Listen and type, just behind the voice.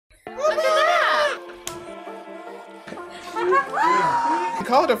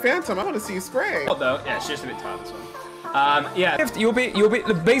call it a phantom. I want to see you spray. Oh, though, yeah, it's just a bit tired, this one. Yeah, you'll be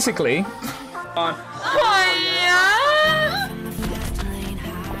basically on.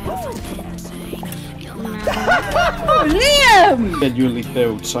 Liam! Genuinely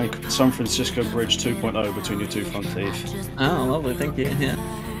build San Francisco Bridge 2.0 between your two front teeth. Oh, lovely, thank you. Yeah.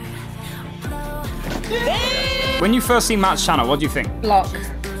 When you first see Matt's channel, what do you think? Block.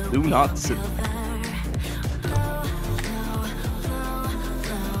 Do not.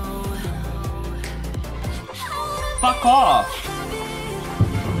 Fuck off!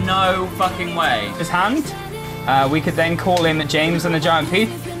 No fucking way. His hand. We could then call in James and the Giant P.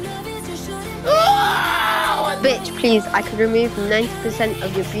 Bitch, please, I could remove 90%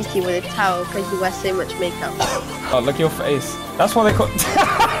 of your beauty with a towel because you wear so much makeup. Oh, look at your face. That's why they call.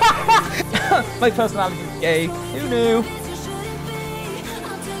 My personality is gay. Who knew?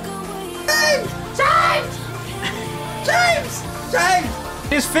 James!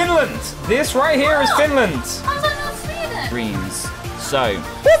 It's Finland. This right here is Finland. How was I not seeing it? Greens. So.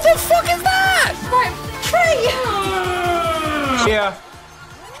 What the fuck is that? Right, tree! Yeah.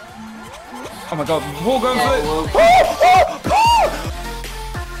 Oh my god, we're going for it.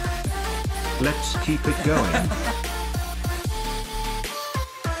 Let's keep it going.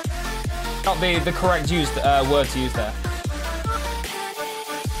 Not the correct word to use there.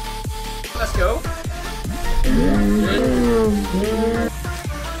 Let's go.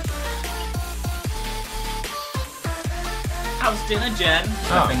 How's dinner, Jen?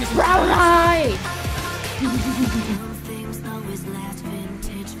 Right!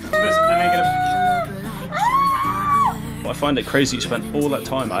 I find it crazy you spent all that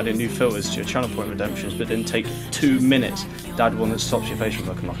time adding new filters to your channel point redemptions, but didn't take 2 minutes to add one that stops your face from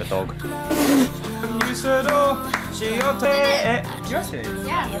looking like a dog. You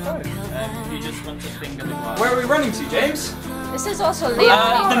just want to finger the glass. Where are we running to, James? This is also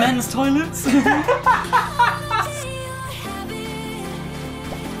Liam. The men's toilets.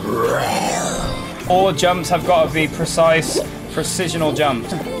 All jumps have got to be precise, precisional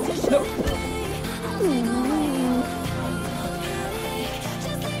jumps. No.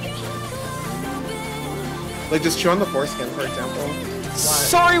 Like just chew on the foreskin, for example.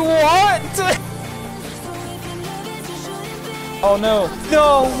 Sorry, what? Oh no.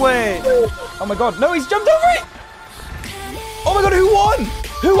 No way. Oh my god. No, he's jumped over it. Oh my god, who won?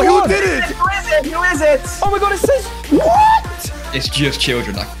 Who won? Who did it? Who is it? Who is it? Oh my god, it says what? It's just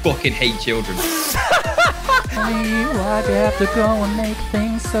children. I fucking hate children. Why'd you have to go and make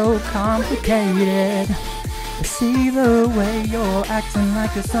things so complicated? To see the way you're acting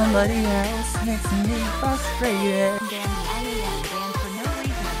like you're somebody else makes me frustrated.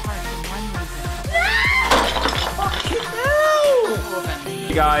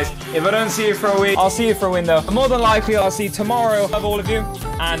 Hey guys, if I don't see you for a week, I'll see you for a window. More than likely, I'll see you tomorrow. Love all of you,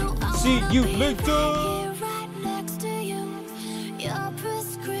 and see you later. Your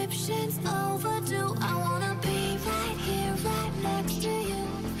prescription's overdue.